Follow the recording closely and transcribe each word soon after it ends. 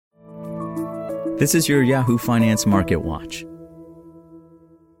This is your Yahoo Finance Market Watch.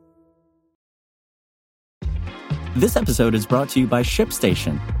 This episode is brought to you by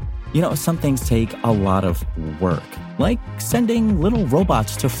ShipStation. You know, some things take a lot of work, like sending little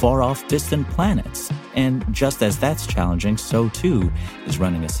robots to far-off distant planets. And just as that's challenging, so too is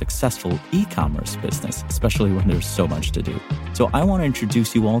running a successful e-commerce business, especially when there's so much to do. So I want to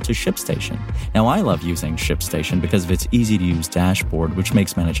introduce you all to ShipStation. Now, I love using ShipStation because of its easy-to-use dashboard, which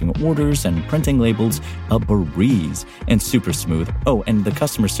makes managing orders and printing labels a breeze and super smooth. Oh, and the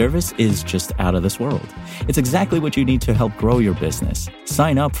customer service is just out of this world. It's exactly what you need to help grow your business.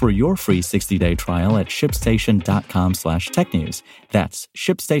 Sign up for your free 60-day trial at shipstation.com/technews. That's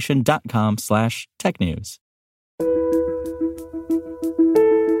shipstation.com/technews.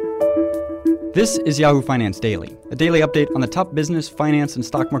 This is Yahoo Finance Daily, a daily update on the top business, finance, and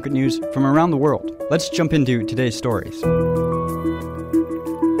stock market news from around the world. Let's jump into today's stories.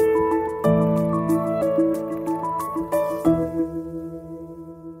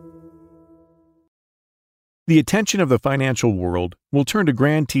 The attention of the financial world will turn to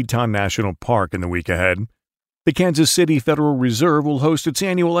Grand Teton National Park in the week ahead. The Kansas City Federal Reserve will host its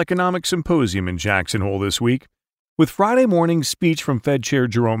annual economic symposium in Jackson Hole this week, with Friday morning's speech from Fed Chair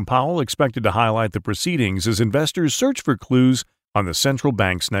Jerome Powell expected to highlight the proceedings as investors search for clues on the central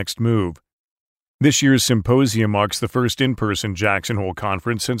bank's next move. This year's symposium marks the first in-person Jackson Hole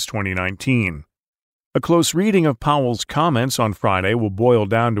conference since 2019. A close reading of Powell's comments on Friday will boil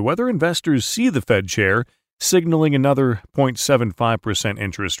down to whether investors see the Fed chair signaling another 0.75%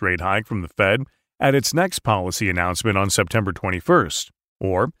 interest rate hike from the Fed at its next policy announcement on September 21st,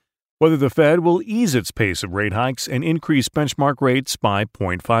 or whether the Fed will ease its pace of rate hikes and increase benchmark rates by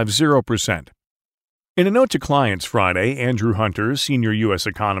 0.50%. In a note to clients Friday, Andrew Hunter, senior U.S.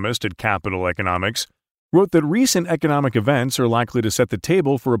 economist at Capital Economics, wrote that recent economic events are likely to set the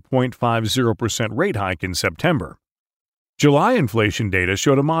table for a 0.50% rate hike in September. July inflation data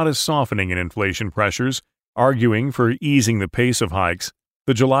showed a modest softening in inflation pressures, arguing for easing the pace of hikes.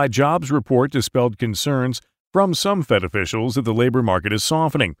 The July jobs report dispelled concerns from some Fed officials that the labor market is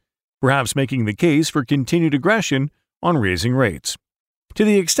softening, perhaps making the case for continued aggression on raising rates. To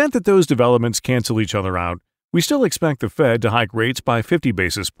the extent that those developments cancel each other out, we still expect the Fed to hike rates by 50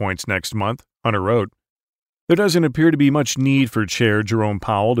 basis points next month, Hunter wrote. There doesn't appear to be much need for Chair Jerome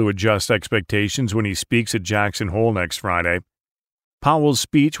Powell to adjust expectations when he speaks at Jackson Hole next Friday. Powell's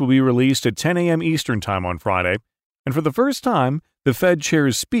speech will be released at 10 a.m. Eastern Time on Friday, and for the first time, the Fed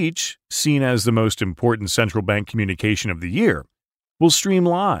chair's speech, seen as the most important central bank communication of the year, will stream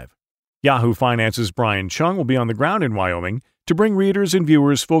live. Yahoo Finance's Brian Chung will be on the ground in Wyoming to bring readers and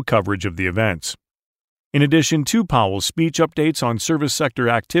viewers full coverage of the events. In addition to Powell's speech, updates on service sector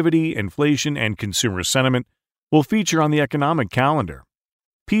activity, inflation, and consumer sentiment will feature on the economic calendar.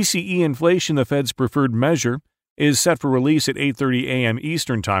 PCE inflation, the Fed's preferred measure, is set for release at 8:30 a.m.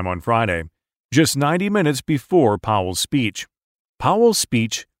 Eastern Time on Friday, just 90 minutes before Powell's speech. Powell's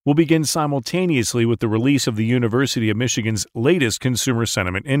speech will begin simultaneously with the release of the University of Michigan's latest Consumer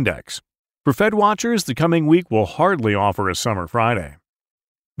Sentiment Index. For Fed watchers, the coming week will hardly offer a summer Friday.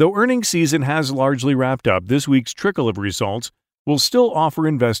 Though earnings season has largely wrapped up, this week's trickle of results will still offer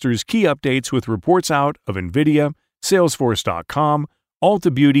investors key updates with reports out of NVIDIA, Salesforce.com,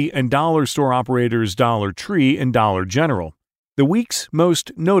 Ulta Beauty, and dollar store operators Dollar Tree and Dollar General, the week's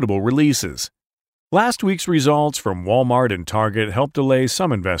most notable releases. Last week's results from Walmart and Target helped allay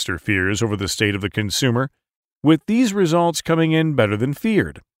some investor fears over the state of the consumer, with these results coming in better than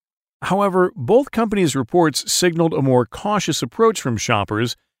feared. However, both companies' reports signaled a more cautious approach from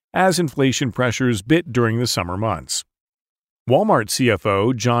shoppers as inflation pressures bit during the summer months. Walmart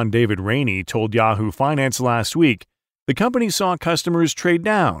CFO John David Rainey told Yahoo Finance last week the company saw customers trade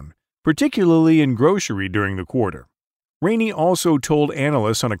down, particularly in grocery during the quarter. Rainey also told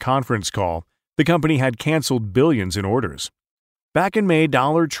analysts on a conference call the company had canceled billions in orders. Back in May,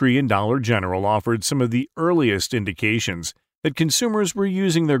 Dollar Tree and Dollar General offered some of the earliest indications that consumers were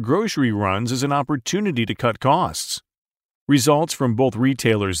using their grocery runs as an opportunity to cut costs. Results from both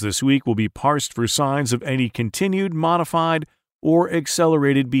retailers this week will be parsed for signs of any continued, modified, or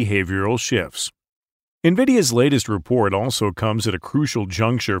accelerated behavioral shifts. NVIDIA's latest report also comes at a crucial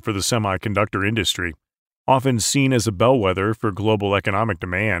juncture for the semiconductor industry, often seen as a bellwether for global economic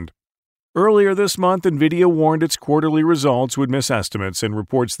demand. Earlier this month, NVIDIA warned its quarterly results would miss estimates, and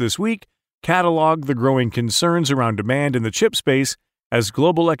reports this week cataloged the growing concerns around demand in the chip space as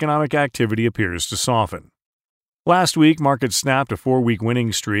global economic activity appears to soften. Last week, markets snapped a 4-week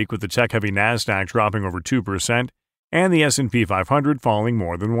winning streak with the tech-heavy Nasdaq dropping over 2% and the S&P 500 falling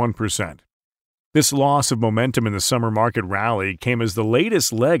more than 1%. This loss of momentum in the summer market rally came as the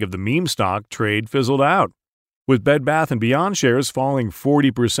latest leg of the meme stock trade fizzled out, with Bed Bath & Beyond shares falling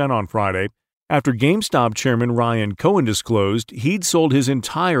 40% on Friday after GameStop chairman Ryan Cohen disclosed he'd sold his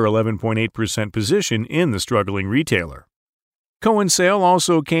entire 11.8% position in the struggling retailer. Cohen's sale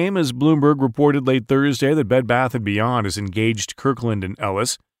also came as Bloomberg reported late Thursday that Bed Bath & Beyond has engaged Kirkland &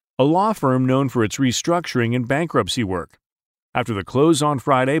 Ellis, a law firm known for its restructuring and bankruptcy work. After the close on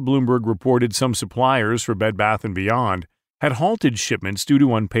Friday, Bloomberg reported some suppliers for Bed Bath & Beyond had halted shipments due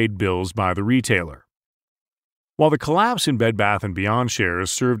to unpaid bills by the retailer. While the collapse in Bed Bath & Beyond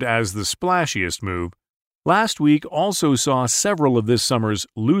shares served as the splashiest move, last week also saw several of this summer's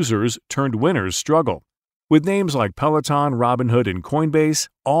losers turned winners struggle, with names like Peloton, Robinhood, and Coinbase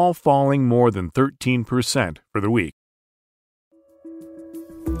all falling more than 13% for the week.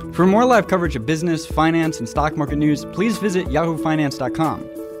 For more live coverage of business, finance, and stock market news, please visit yahoofinance.com.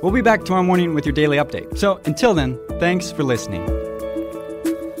 We'll be back tomorrow morning with your daily update. So until then, thanks for listening.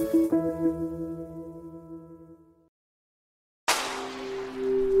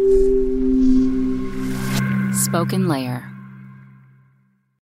 Spoken Layer.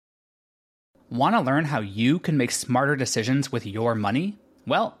 Want to learn how you can make smarter decisions with your money?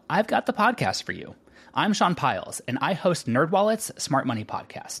 Well, I've got the podcast for you. I'm Sean Piles, and I host NerdWallet's Smart Money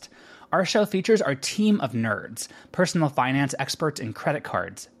Podcast. Our show features our team of nerds, personal finance experts in credit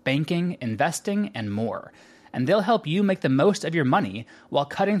cards, banking, investing, and more. And they'll help you make the most of your money while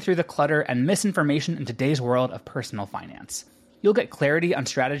cutting through the clutter and misinformation in today's world of personal finance. You'll get clarity on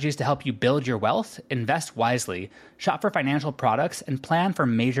strategies to help you build your wealth, invest wisely, shop for financial products, and plan for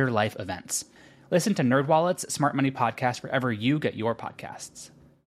major life events. Listen to NerdWallet's Smart Money Podcast wherever you get your podcasts.